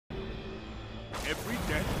Every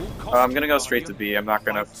death will cost I'm gonna go you, straight to Guardian. B. I'm not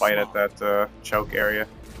gonna fight at that choke area.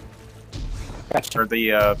 Gotcha. Or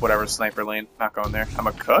the whatever sniper lane. Not going there. I'm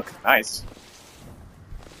a cook? Nice.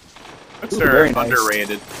 Cooks Ooh, are very nice.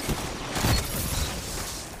 underrated.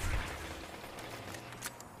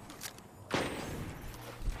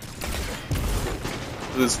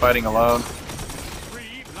 Blue's fighting alone. 3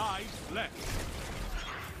 lives left.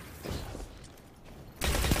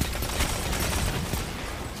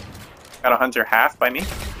 Got a hunter half by me.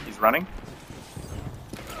 He's running.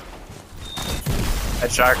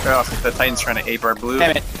 That shark. Oh, the Titan's trying to ape our blue.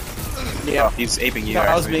 Damn it. Yeah. Oh, he's aping you. No,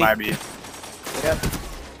 that was Actually, me. might be. Yep.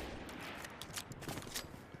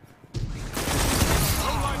 No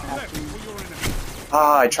lives left for your enemy.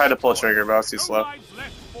 Ah, I tried to pull trigger, but I was too No slow. lives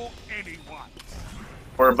left for anyone.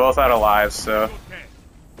 We're both out of lives, so You're dead.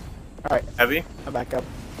 Alright, heavy. I'll back up.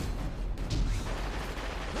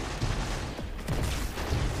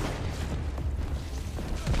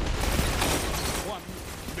 One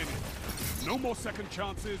minute. No more second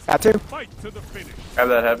chances. Got to. Fight to the finish. Grab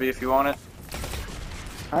that heavy if you want it.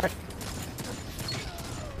 Alright.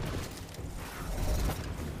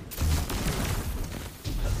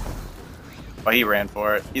 Oh, he ran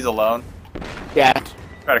for it. He's alone. Yeah.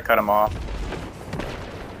 Try to cut him off.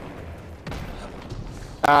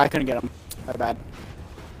 I couldn't get him. My bad.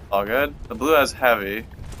 All good. The blue has heavy.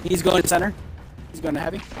 He's going to center. He's going to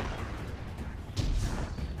heavy.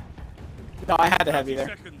 No, I had the heavy there.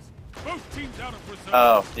 Seconds. Both teams out of reserve.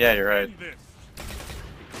 Oh, yeah, you're right. End this.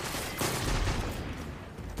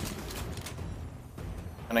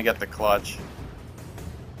 Gonna get the clutch.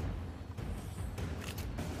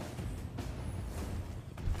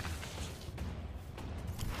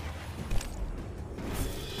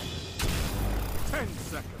 Ten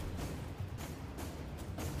seconds.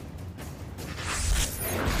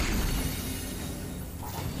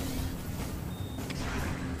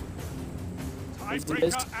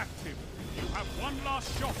 Tiebreaker active. You have one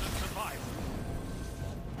last shot at survival.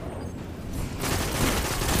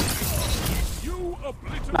 You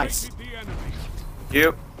obliterated Nice. the enemy.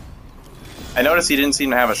 You. I noticed he didn't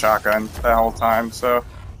seem to have a shotgun the whole time, so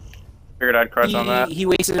figured I'd crush on that. He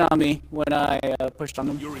wasted it on me when I pushed on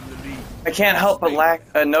him. You're in the lead. I can't help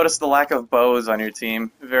but notice the lack of bows on your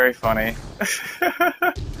team. Very funny.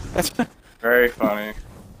 Very funny.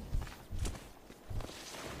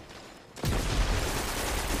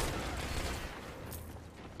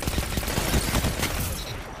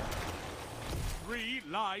 Three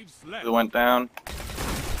lives left. It went down.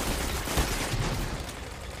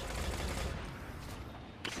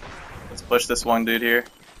 Let's push this one dude here.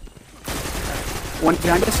 One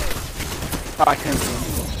behind us. Oh, I couldn't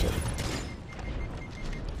see him.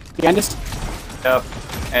 Behind us. Yep.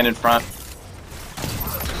 And in front.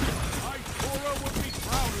 My Torah would be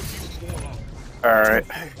proud of you, Warlock. Alright.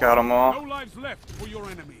 Got them No all. lives left for your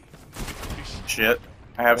enemy. Shit.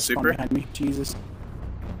 I have There's one super. behind me. Jesus.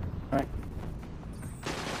 Alright. I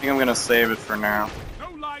think I'm gonna save it for now. No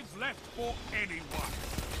lives left for anyone.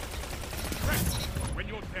 Rest when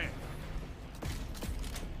you're dead.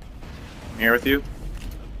 I'm here with you.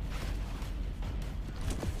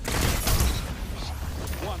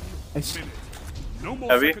 One Nice. minute. No more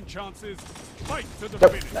Heavy? second chances. Fight to the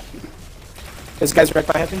Yep. finish. This guy's right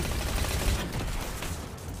by heavy.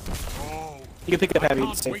 Oh, You can pick up I heavy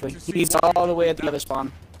can't safely. wait to see He's what all you the way do at the now. other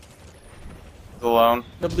spawn. He's alone.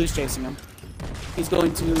 The blue's chasing him. He's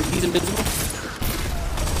going to. He's invisible.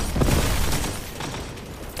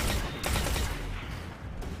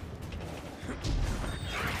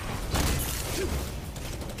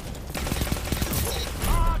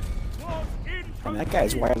 Heart was in And that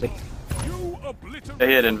guy's wily. You obliterated They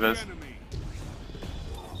hit the invis. enemy.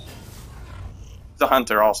 He's a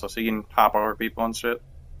hunter also, so you can hop over people and shit.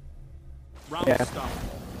 Round Yeah. start.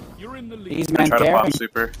 You're in the lead. He's I man try to pop carrying.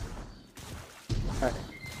 super. Alright.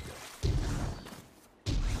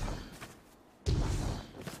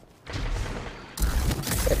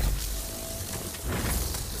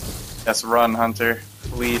 Yes, run, hunter.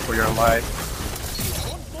 Flee for your life.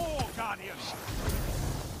 One more, Guardian.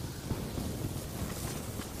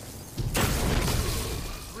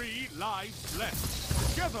 Three lives left.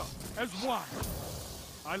 Together as one.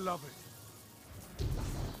 I love it.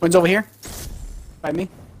 One's over here. By me.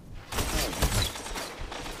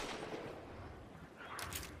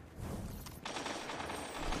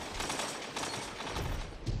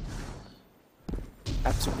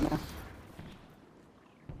 Absolutely not.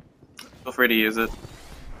 Feel free to use it.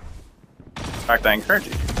 In fact, I encourage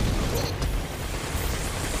you.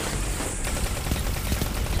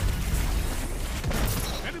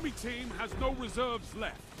 Enemy team has no reserves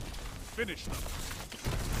left. Finish them.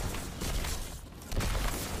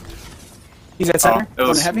 He's at Oh, center. it Going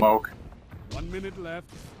was to heavy. smoke. 1 minute left.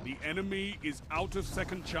 The enemy is out of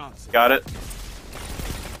second chances. Got it.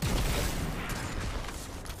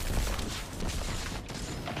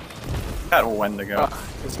 Got Wendigo.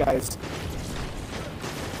 This guy's.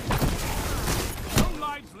 No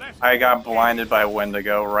lives left. I got blinded by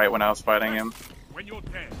Wendigo right when I was fighting him. When you're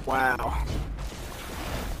dead. Wow.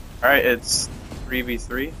 Alright, it's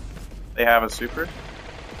 3v3. They have a super.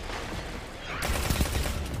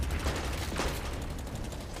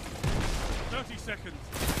 Seconds.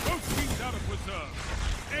 Both teams out of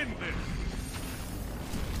reserve. End this.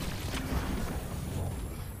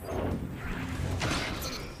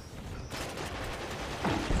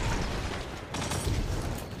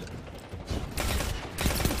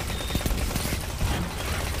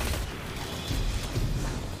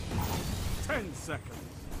 Seconds.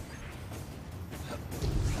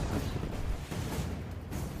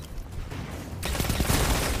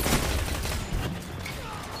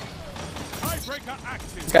 Tiebreaker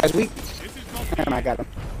active. This guy's weak. This is not And I got him.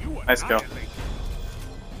 Nice go.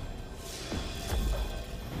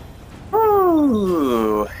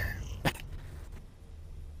 Ooh.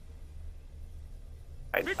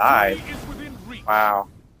 I died. Victory is within reach. Wow.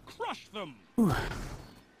 Crush them.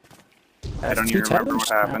 I don't even remember what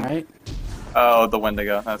happened. Right. Oh, the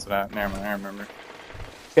Wendigo. That's what happened. Never mind, I remember.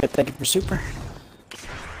 Good, thank you for super.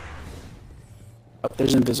 Oh,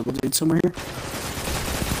 there's an invisible dude somewhere here.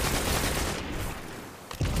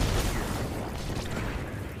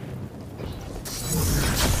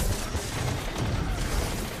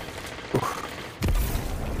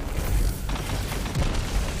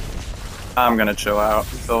 I'm gonna chill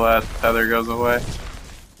out until that tether goes away.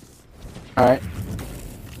 Alright.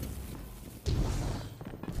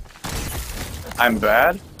 I'm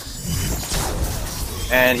bad.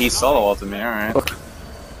 And he solo ulted me, alright.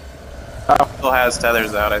 Oh. Still has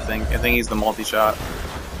tethers out, I think. I think he's the multi-shot.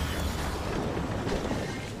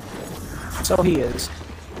 So he is.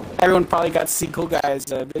 Everyone probably got to see Cool Guy's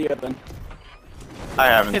video then. I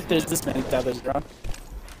haven't. If there's this many tethers around.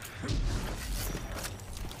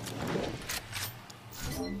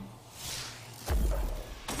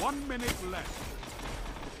 One minute left.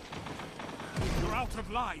 You're out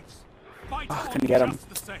of lives. Fight Oh, on couldn't get him. just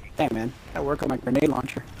the same. Dang man, I work on my grenade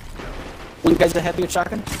launcher. One guy's a heavy with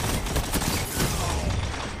shotgun.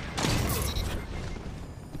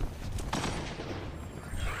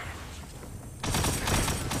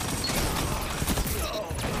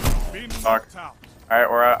 Been Fuck. knocked out. Alright,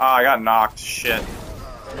 we're at, oh, I got knocked. Shit.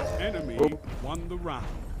 Enemy won the round.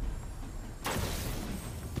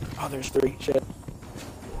 Oh, there's three. Shit.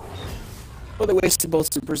 Oh, they wasted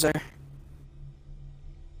both supers there.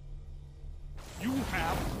 You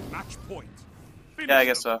have match point. Finish Yeah, I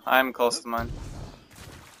guess them. so. I'm close to mine.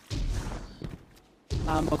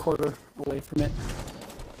 I'm a quarter away from it.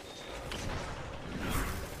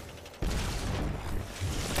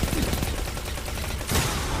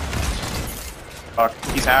 Fuck.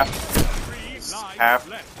 He's half. 3 lives half.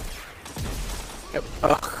 left. Yep.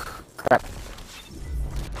 Ugh. Crap.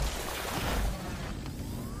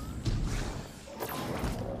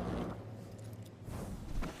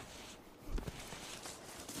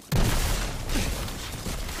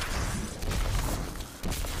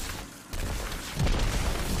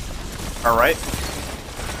 Alright.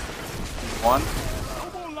 One.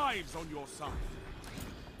 No more lives on your side.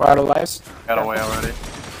 We're out of lives. Got away already.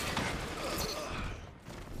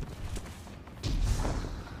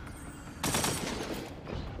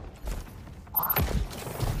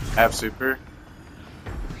 I have super.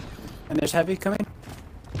 And there's heavy coming.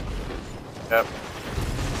 Yep.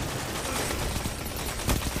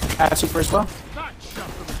 I have super as well. That shut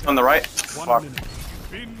them On the right. down. 1 Fuck. minute.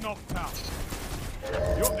 Been knocked out.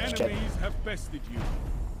 Your enemies have bested you.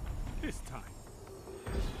 This time.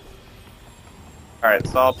 Alright,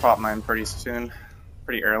 so I'll prop mine pretty soon.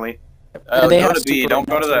 Pretty early. And they Go have to B. super Don't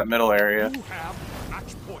right go to now, that too. middle area. You have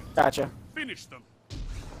match point. Gotcha. Finish them.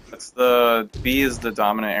 That's the B is the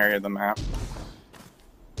dominant area of the map.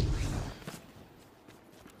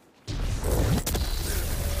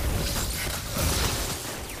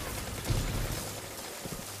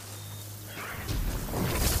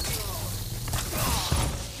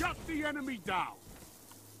 Shut the enemy down.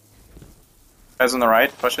 Guys on the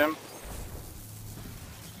right, push him.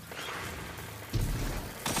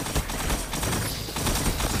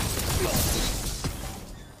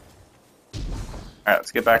 Alright,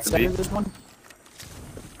 let's get back to B. Center, there's one.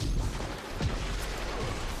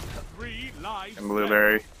 3 lives And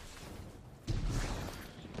blueberry.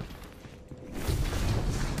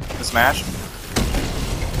 The smash.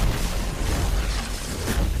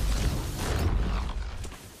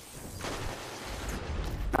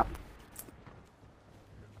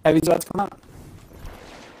 Heavy's about to come out.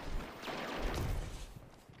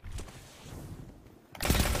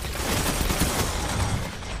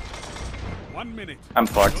 One minute. I'm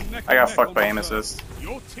fucked. You're neck I got and neck fucked on by the aim third. assist.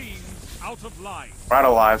 Your team's out of line. We're out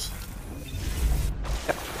of lives.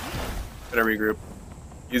 Better regroup.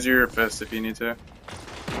 Use your fist if you need to.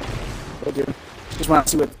 Will do. Just want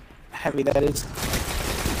to see what heavy that is.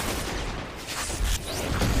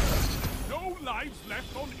 No lives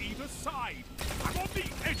left on either side. I'm on the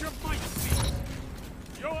edge of my seat.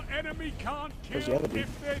 Your enemy can't Where's the kill other dude?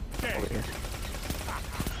 if they're dead. Over here.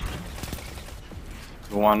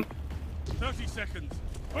 The one. 30 seconds.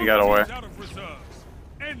 We got away. Out of reserves.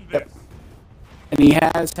 End Yep. this. And he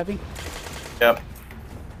has heavy. Yep.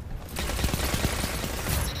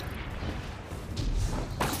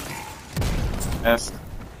 Missed.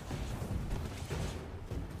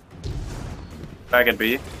 Back at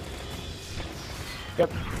B.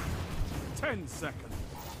 Yep. 10 seconds.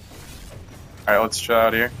 Alright, let's try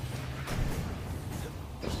out here.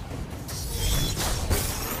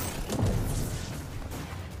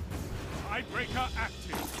 Tiebreaker active.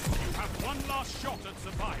 You have one last shot at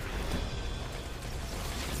survival.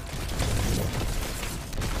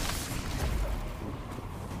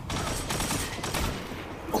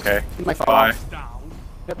 Okay. He might fall Bye. off. Down.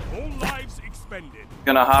 Yep. All lives expended.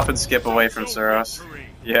 Gonna hop and skip away from Suros.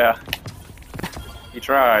 Yeah. He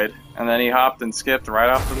tried, and then he hopped and skipped right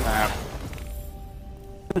off the map.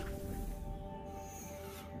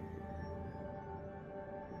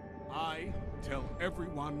 I tell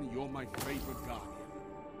everyone you're my favorite guardian.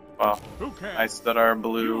 Well, Who cares? nice that our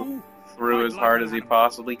blue threw as hard as he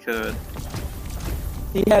possibly could.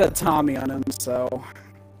 He had a Tommy on him, so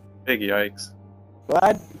Big yikes.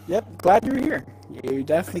 glad. Yep, glad you're here. You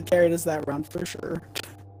definitely carried us that round for sure.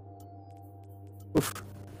 Oof.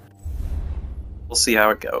 We'll see how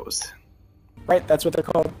it goes. Right, that's what they're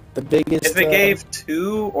called. The biggest. If it gave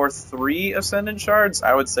 2 or 3 Ascendant Shards,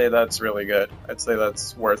 I would say that's really good. I'd say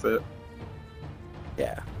that's worth it.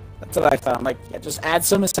 Yeah, that's what I thought. I'm like, yeah, just add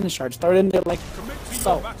some Ascendant Shards. Throw it in there, like, Commit to your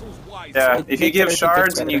so. battles wisely. Yeah, it if you makes give everything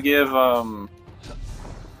shards fit and you give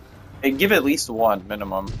give at least 1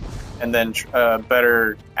 minimum, and then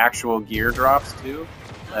better actual gear drops too,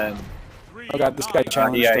 then Oh god, this guy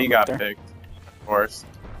challenged yeah, him he up got there. picked. Of course.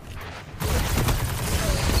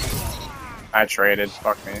 I traded.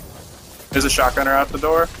 Fuck me. There's a shotgunner out the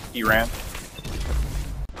door. He ran.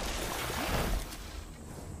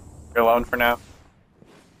 You're alone for now.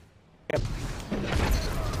 Yep.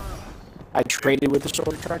 I traded with the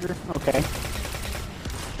shoulder charger. Okay.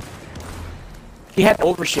 He had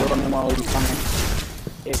overshield on him while he was coming.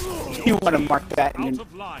 If you want to mark that, Out and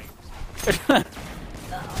of lives.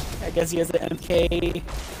 I guess he has the MK.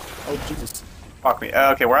 Oh Jesus! Fuck me.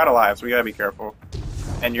 Okay, we're out of lives. We gotta be careful.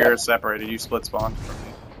 And you're separated. You split spawn from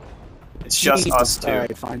me. It's just Jesus. us two. All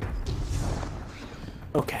right, fine.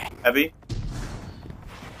 Okay. Heavy?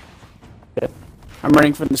 Good. I'm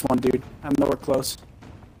running from this one dude. I'm nowhere close.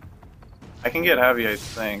 I can get heavy, I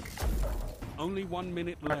think. Only 1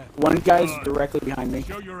 minute left. One guy's directly behind me.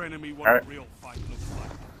 Show your enemy what Alright. a real fight looks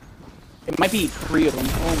like. It might be 3 of them.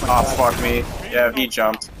 Oh my Oh, god. fuck me. Yeah, he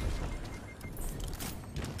jumped.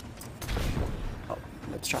 Oh,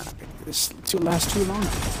 let's try not to make this last too long.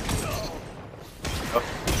 Oh.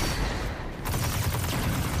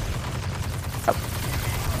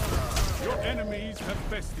 Your enemies have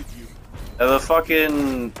bested you. The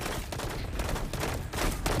fucking...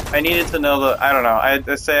 I needed to know the... I don't know.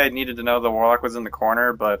 I say I needed to know the Warlock was in the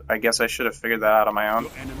corner, but I guess I should have figured that out on my own.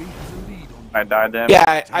 Your enemy has a lead on you. I died to him.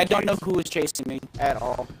 Yeah, I don't know who was chasing me at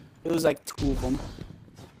all. It was like 2 of them.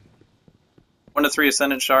 1 to 3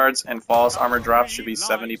 Ascendant Shards and Flawless Armor drops should be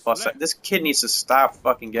 70 plus... This kid needs to stop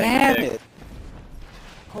fucking getting Damn picked. it!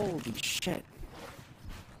 Holy shit.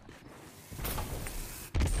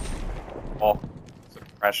 Oh,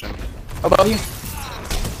 suppression. Above you?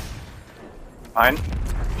 Fine.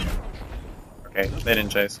 Okay, they didn't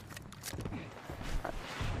chase.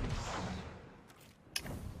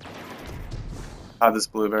 This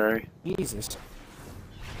blueberry. Jesus.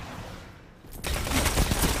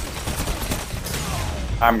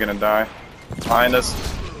 I'm gonna die. Behind us.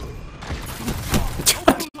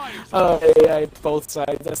 Oh, yeah, both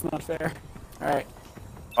sides. That's not fair. Alright.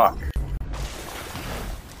 Fuck.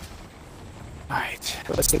 Alright,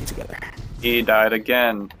 let's stick together. He died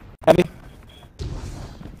again. Heavy?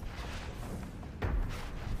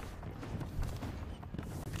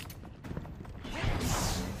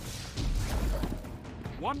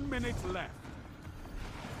 1 minute left.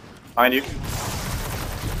 Behind you.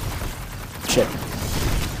 Shit.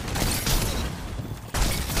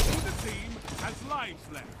 Neither team has lives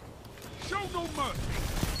left. Show no mercy.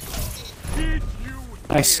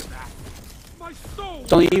 Nice. My soul.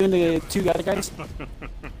 It's only you and the two other guys?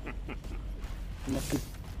 Nothing.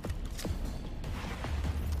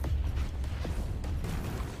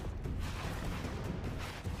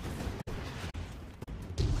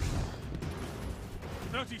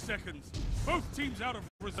 Seconds. Both teams out of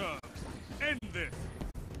reserve. End this.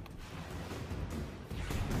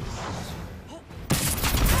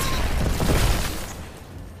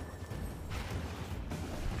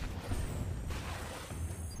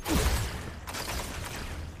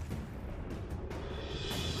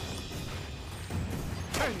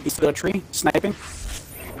 He's still a tree, sniping.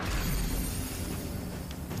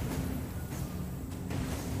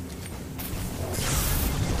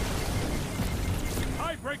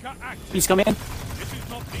 He's coming in. This is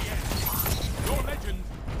not the end. Your legend.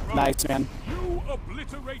 Nice, man. You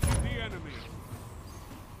obliterated the enemy.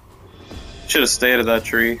 Should have stayed at that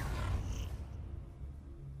tree.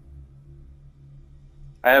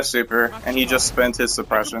 I have super, and he just spent his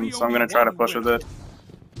suppression, so I'm gonna try to push with it.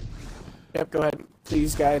 Yep, go ahead.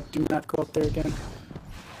 Please, guy, do not go up there again.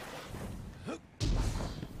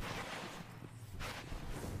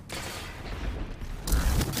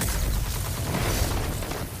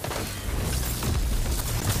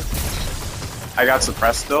 I got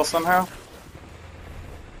suppressed still somehow.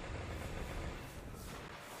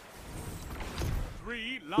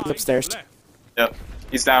 He's upstairs. Yep.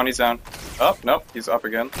 He's down, he's down. Oh, nope, he's up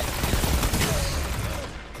again.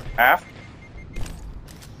 Half.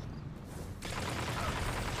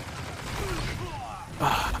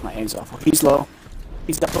 My aim's awful. He's low.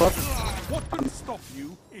 He's double up. What can stop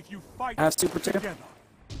you if you fight I have super too. together?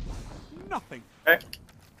 Nothing. Okay.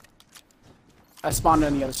 I spawned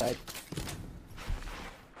on the other side.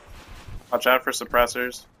 Watch out for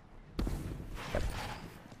suppressors. Yep.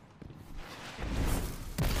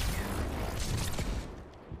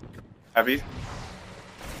 Heavy.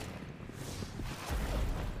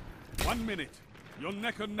 1 minute. Your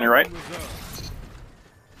neck and You're right. reserve.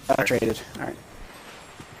 I traded. Alright.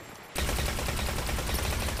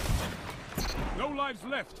 No lives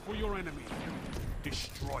left for your enemy.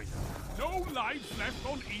 Destroy them. No lives left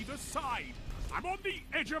on either side. I'm on the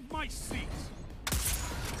edge of my seat.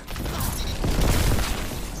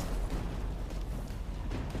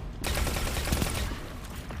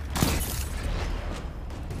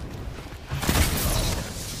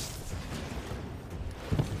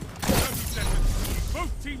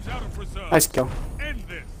 Both teams out of reserve. Nice kill. End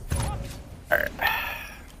this. Alright.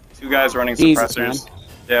 Two guys running Jesus, suppressors.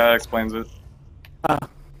 Yeah, that explains it.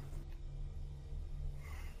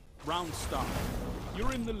 Round start.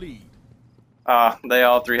 You're in the lead. They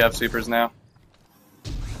all three have supers now.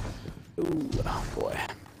 Ooh, oh boy.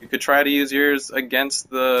 You could try to use yours against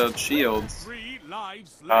the shields. 3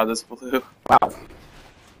 lives left. This blue. Wow.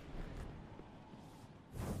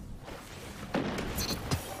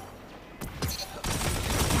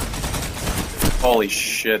 Holy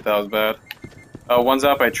shit, that was bad. One's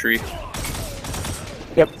out by tree.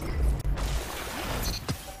 Yep.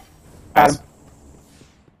 Got him.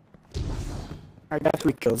 I got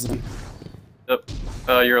 3 kills then. Yep.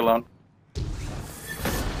 You're alone.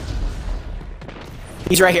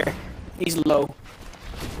 He's right here. He's low.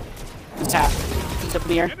 He's half. He's up in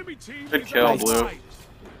the air. Enemy team Good is kill, on Blue. side.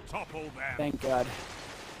 Topple them. Thank God.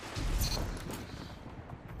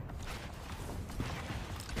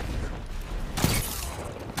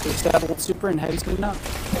 They stab with super and heavy's coming up.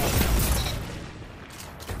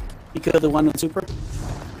 You killed the one with super.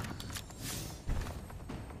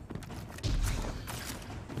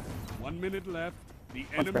 One minute left. The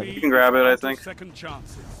enemy. You can grab it, I think. Second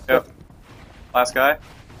chances. Yep. Last guy.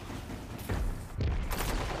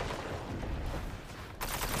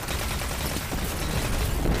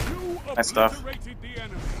 You Nice stuff. obliterated the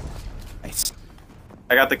enemy. Nice.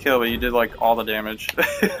 I got the kill, but you did like all the damage.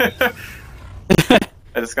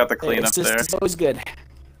 I just got the clean up there. It's always good.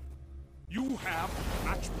 You have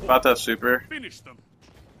match point. About to have super. Finish them.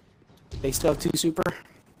 They still have 2 super.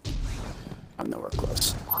 I'm nowhere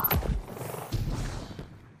close.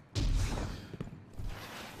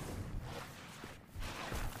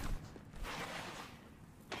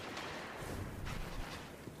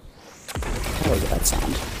 Oh, yeah, that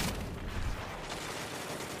sound.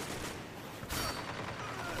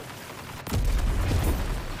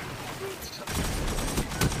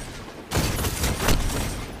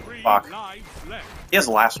 Fuck. Lives left. He has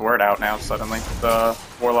last word out now suddenly. The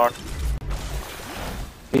warlock.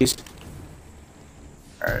 Peace.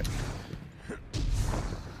 Alright.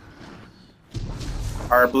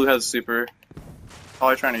 Our blue has super.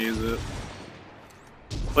 Probably trying to use it.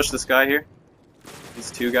 Push this guy here.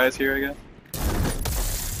 These 2 guys here, I guess.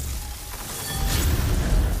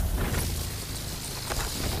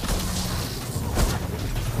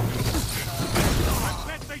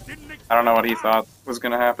 I don't know what he thought was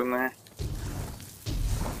gonna happen there.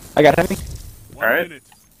 I got heavy. One Alright. minute.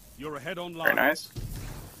 You're ahead on Very line. nice.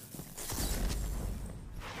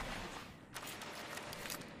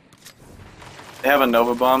 They have a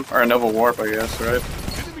Nova Bomb, or a Nova Warp, I guess, right?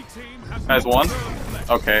 Enemy team has Has no one? reserves left.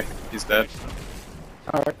 Okay, he's dead.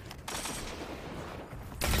 Alright.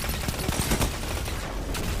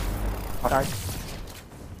 Sorry.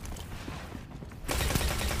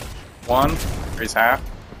 One, or he's half.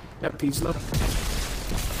 Yep, he's low.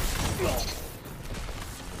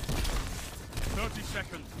 30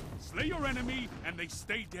 seconds. Slay your enemy and they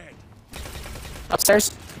stay dead.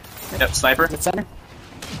 Upstairs. Yep, sniper. The center.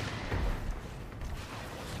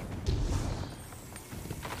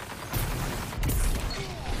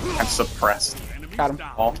 I'm suppressed. Enemies Got him.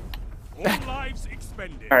 down. All Lives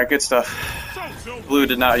expended. right, good stuff. So, Blue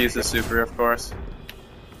did not use the super, of course.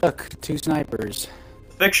 Look, 2 snipers.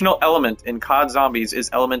 Fictional element in COD Zombies is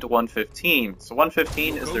element 115. So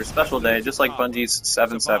 115 is their special day, just like Bungie's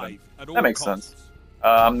 7-7. That makes sense.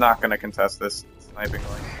 I'm not gonna contest this sniping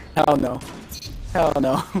link. Hell no. Hell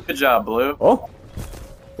no. Good job, Blue. Oh.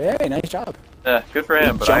 Very nice job. Yeah, good for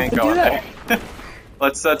him, but I ain't Jump going and there.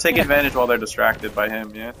 Let's take advantage while they're distracted by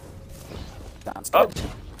him, yeah? Sounds Oh. good.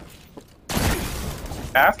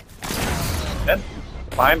 Half? Dead?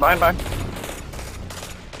 Behind.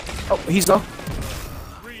 Oh, he's low.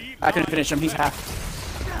 I couldn't finish him. He's half.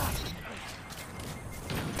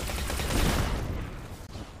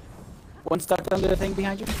 One stuck under the thing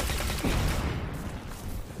behind you.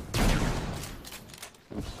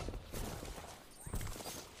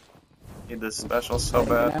 Need this special so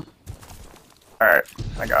There you bad. go. Alright,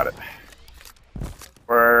 I got it.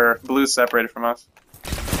 We're Blue's separated from us.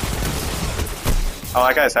 Oh,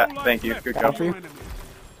 that guy's thank you. Good Got go. him for you.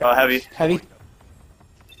 Oh, heavy. Heavy.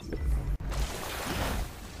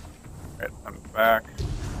 Alright, I'm back.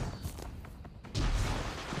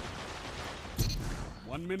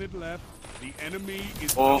 1 minute left. The enemy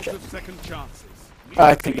is Oh. out of second chances.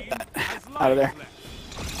 I can get that out of there.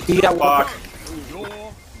 He got one. Fuck.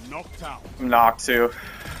 You're knocked out. I'm knocked too.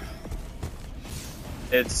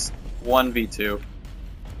 It's 1v2.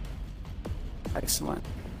 Excellent.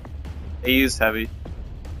 They used heavy.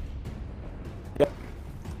 Yep.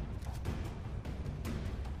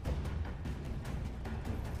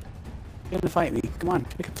 You're gonna fight me. Come on,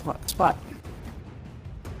 pick up the spot.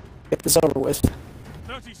 Get this over with.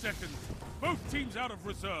 30 seconds. Both teams out of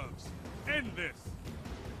reserves. End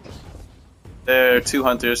this. They're 2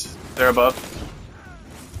 hunters. They're above.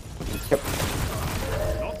 Yep.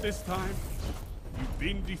 Not this time. You've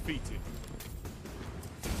been defeated.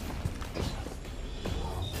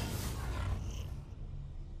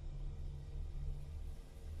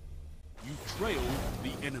 You trailed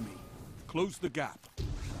the enemy. Close the gap.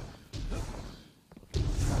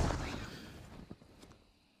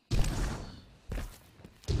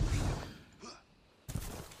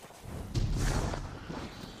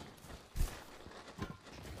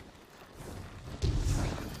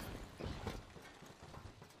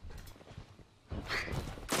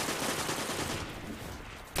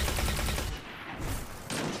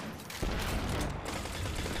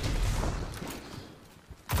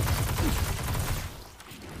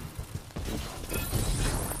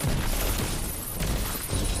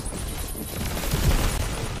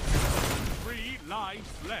 Lives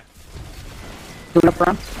left. Moving up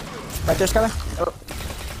around. Right there, Skylar. Oh.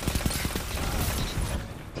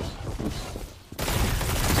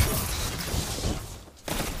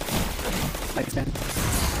 Nice, man.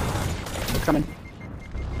 They're coming.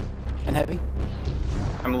 And heavy.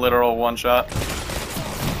 I'm literal one shot.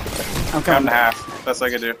 I'm I'm coming. half. Best I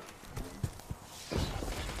could do.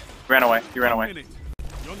 Ran away. He ran away. Minute.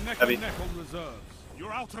 You're neck Heavy. and neck on reserves.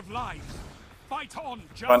 You're out of lives. Fight on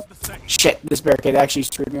just Fun. the same. Shit, this barricade actually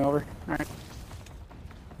screwed me over. Alright.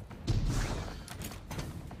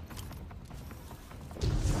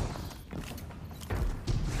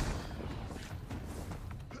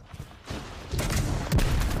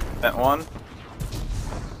 That one.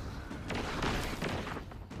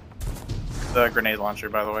 The grenade launcher,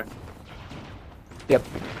 by the way. Yep.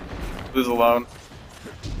 Who's alone?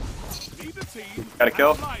 Neither team Got a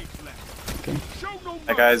kill? has lives left. Okay. Show no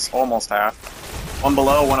That guy's almost half. One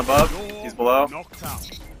below, one above. mercy. He's below. Knocked out.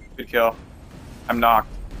 Good kill. I'm knocked.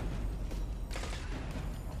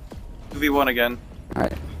 2v1 again.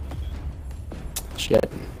 Alright.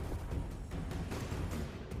 Shit.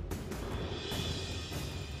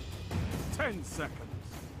 10 seconds.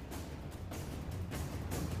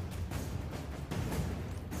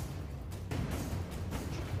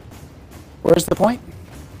 Where's the point?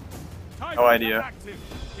 No idea. Active.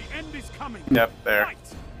 The end is coming. Yep, there. Fight.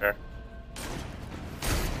 There.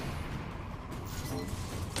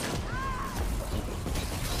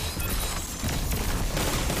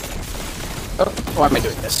 Oh, why am I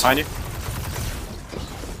doing this? Behind you.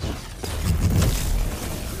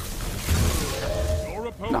 Your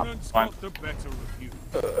opponent's fine. got the better of you.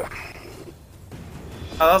 Oh,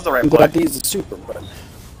 that was the right I'm play. glad these are super, but...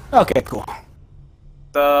 Okay, cool.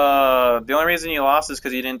 The only reason you lost is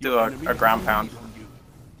because you didn't do a ground pound.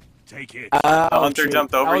 Take it. The hunter shoot.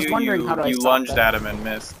 jumped over I was you, wondering how do I you stop lunged that? at him and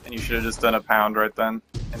missed, and you should have just done a pound right then,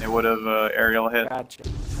 and it would have aerial hit. Gotcha.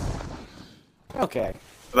 Okay.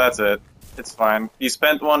 So that's it. It's fine. You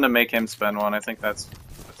spent one to make him spend one. I think that's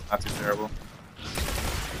not too terrible.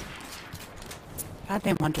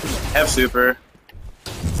 Goddamn hunters. Have super.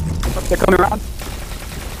 Oh, they're coming around.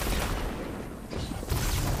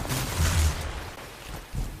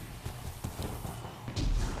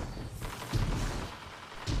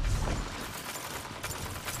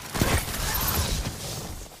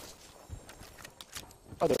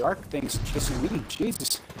 Oh, the arc thing's chasing me.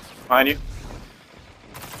 Jesus. Behind you.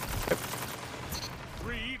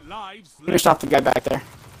 3 lives Finish left. off the guy back there.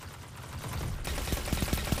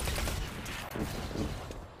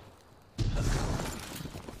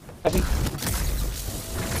 I think.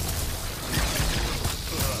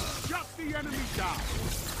 Shut the enemy down.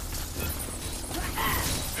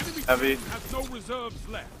 Enemy Heavy. team has no reserves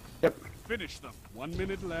left. Yep. Finish them. 1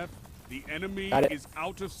 minute left. The enemy Got it. is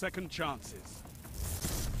out of second chances.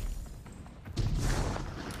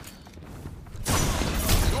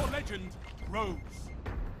 Your legend grows.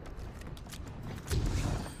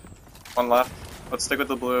 One left. Let's stick with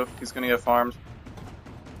the blue. He's gonna get farmed.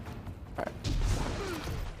 Alright.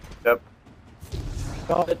 Yep.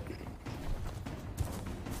 Got it.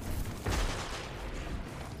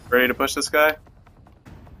 Ready to push this guy?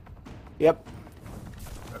 Yep.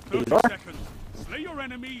 30 Sure. seconds. Slay your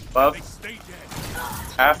enemy. Love. They stay dead.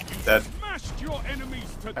 Half dead. Smashed your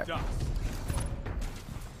enemies to dust.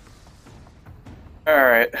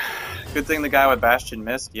 Alright. Good thing the guy with Bastion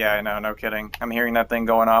missed. Yeah, I know, no kidding. I'm hearing that thing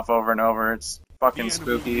going off over and over. It's The fucking enemy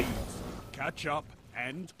spooky. leads. Catch up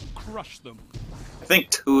and crush them. I think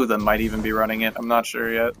 2 of them might even be running it. I'm not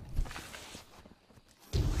sure yet.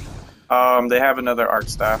 They have another arc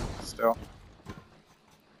staff still.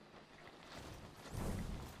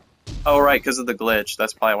 Oh, right, because of the glitch.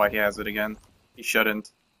 That's probably why he has it again. He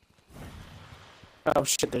shouldn't. Oh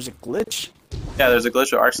shit, there's a glitch. Yeah, there's a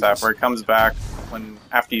glitch with arc staff where it comes back when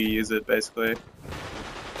after you use it, basically.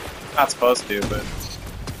 Not supposed to, but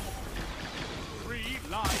 3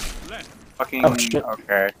 lives left. fucking Oh, shit.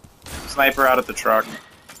 okay. Sniper out at the truck.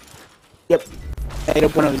 Yep. I ate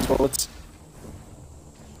up one of these bullets.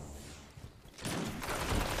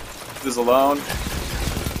 He was alone.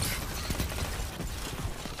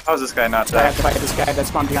 How is this guy not I have dead? to fight this guy that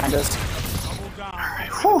spawned behind us. Double down.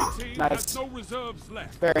 whew. Enemy team Nice. has no reserves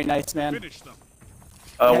left. Very nice, man. Finish them.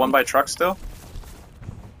 One by truck still?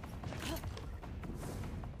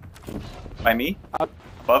 By me? Up.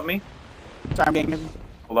 Above me? Sorry, I'm getting heavy.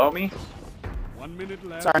 Below me? 1 minute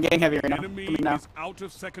left. Sorry, I'm getting heavy right now. Enemy Come in now. is out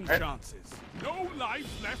of second Alright. chances. No lives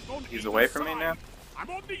left on He's either away from me side. now? I'm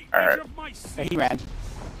on the Alright. edge of my Hey, seat. he ran.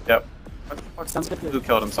 Yep. What the fuck? Sounds like Who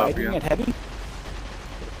killed himself fighting again? at heavy.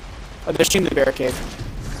 Oh, they're shooting the barricade.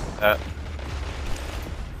 That.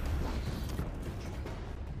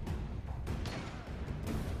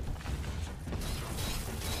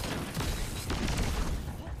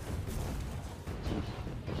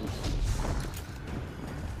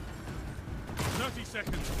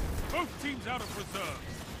 Seconds. Both teams out of reserves.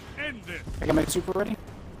 End this. I got my super ready.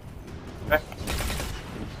 Okay.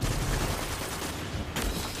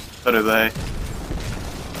 So do they.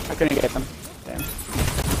 I couldn't get them. Damn.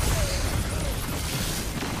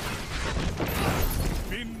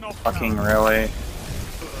 Been knocked Fucking out. really.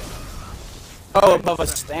 Oh, above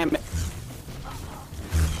us. Damn it.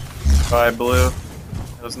 Bye, Blue.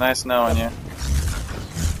 It was nice knowing you.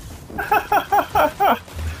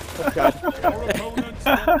 Oh, God. Your opponent's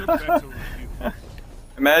got the better of you.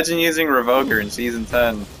 Imagine using Revoker in Season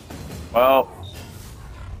 10. Well...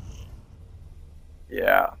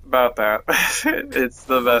 yeah, about that. It's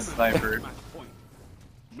the best sniper. Match point.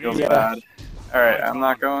 Feels Yeah. bad. Alright, I'm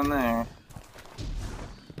not going there.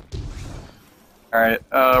 Alright,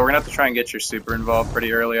 we're gonna have to try and get your super involved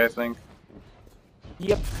pretty early, I think.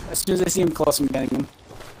 Yep. As soon as I see him close, I'm getting him.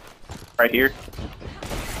 Right here.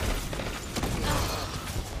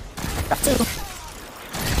 Got two.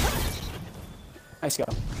 Nice go.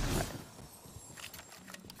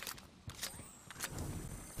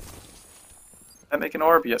 That make an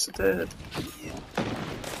orb? Yes, it did.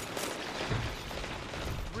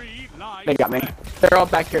 3 lives They got me. left. They're all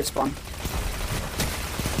back here at spawn.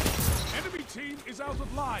 Enemy team is out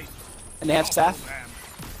of lives. And they have staff. Damn.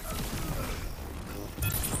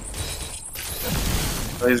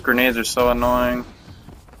 These grenades are so annoying.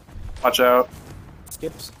 Watch out.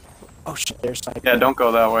 Skips. Oh shit, there's sniping. Yeah, don't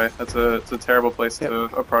go that way. It's a terrible place to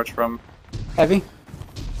approach from. Heavy.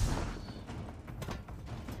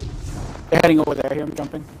 They're heading over there. Here, I'm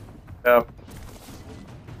jumping. Yep.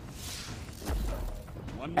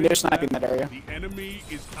 And they're sniping that area. The enemy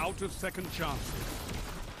is out of second chances.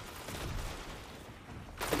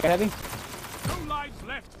 Okay, heavy. No lives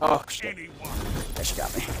left. Oh shit. Anyone. Yeah, she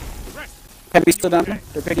got me. Rest. Heavy still down there.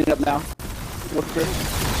 They're picking it up now. Look good.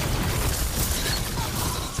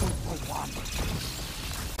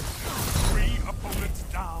 Three opponents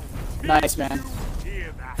down. Nice, man. You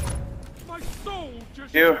hear that? My soul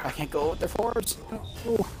just You. I can't go with their forwards.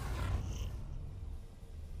 Ooh.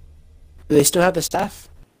 Do they still have the staff?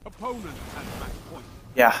 opponent at match point.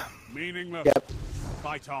 Yeah. Meaningless. Yep.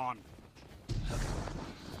 Fight on.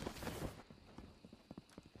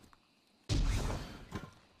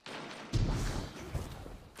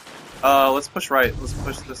 Let's push right. Let's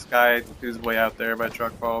push this guy who's way out there by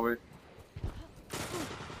truck probably.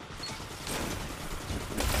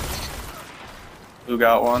 Who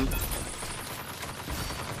got one?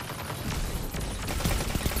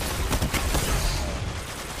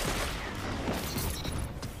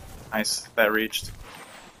 Nice, that reached.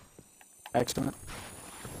 Excellent.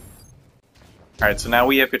 Alright, so now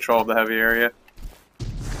we have control of the heavy area.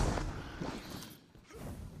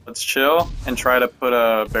 Let's chill and try to put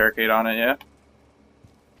a barricade on it, yeah?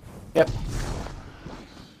 Yep.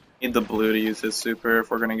 Need the blue to use his super if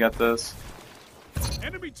we're gonna get this.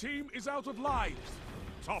 Enemy team is out of lives.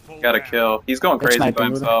 Topple Got a them. kill. He's going They're crazy by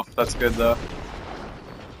sniping with him. himself. That's good though.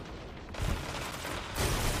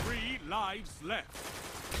 3 lives left.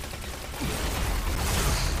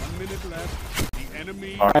 1 minute left. The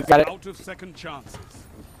enemy Alright. is Got it. out of second chances.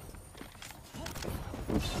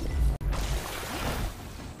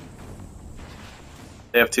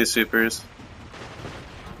 They have 2 supers.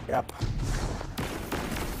 Yep.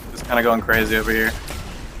 Just kind of going crazy over here.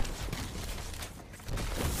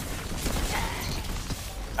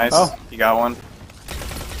 Nice. Oh. You got one.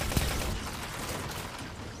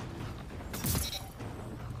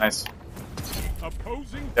 Nice.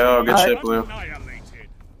 Opposing Yo, good team shit, Blue. annihilated.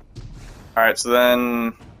 Alright, so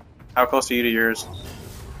then... How close are you to yours?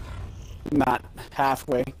 Not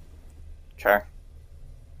halfway. Okay.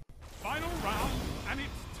 Final round, and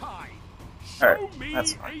it's time. Show Alright, me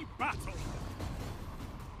that's fine. a battle.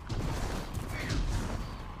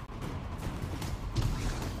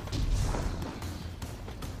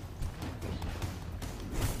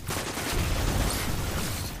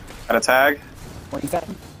 Got a tag? What is that?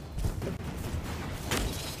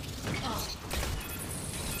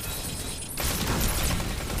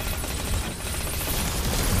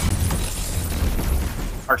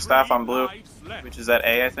 Arc staff on blue, Lives left. which is at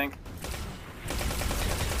A, I think.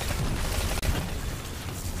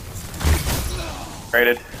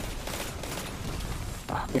 Rated.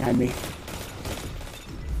 Ah, behind me.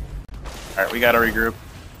 Alright, we gotta regroup.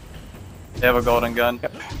 They have a golden gun.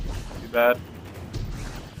 Yep. Too bad.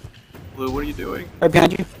 Blue, what are you doing? Right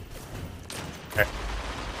behind you. Okay.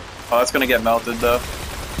 Oh, that's gonna get melted though.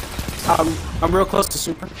 I'm real close to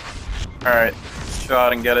super. Alright, chill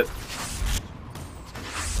out and get it.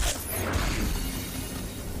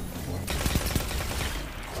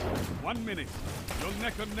 One minute. You're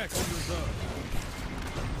neck and neck on reserve.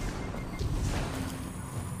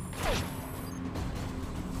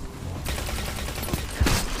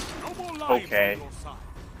 No more lives Okay. on your side.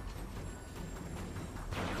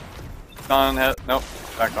 On head. Nope.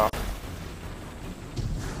 Back off.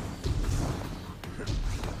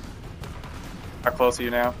 How close are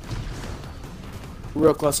you now?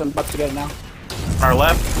 Real close. I'm about to get it now. Our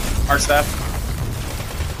left. Our staff.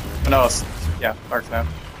 Oh, no, yeah, our staff.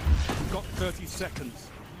 You've got 30 seconds.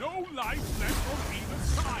 No lives left on either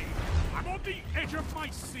side. I'm on the edge of my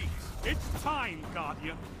seat. It's time,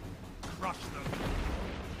 Guardian. Crush them.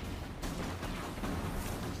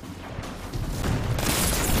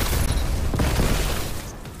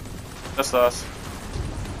 Just us.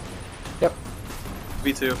 Yep.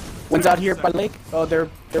 V2. One's out here by lake. Oh, they're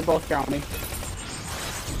both here on me.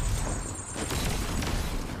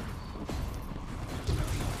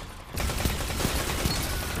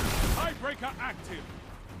 Tiebreaker active.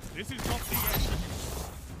 This is not the end.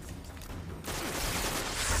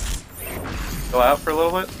 Go out for a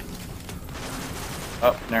little bit.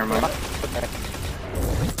 Oh, never mind. Okay.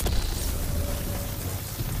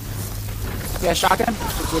 Yeah, shotgun.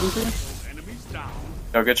 Just waiting for you. Enemies down.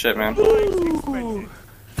 Oh, good shit, man. Lives expended.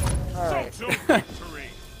 Alright. Total victory.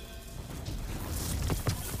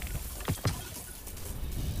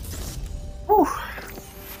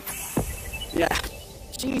 Yeah.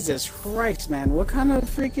 Jesus Christ, man. What kind of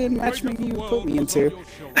freaking matchmaking you put me into?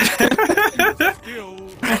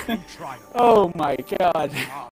 Oh my god.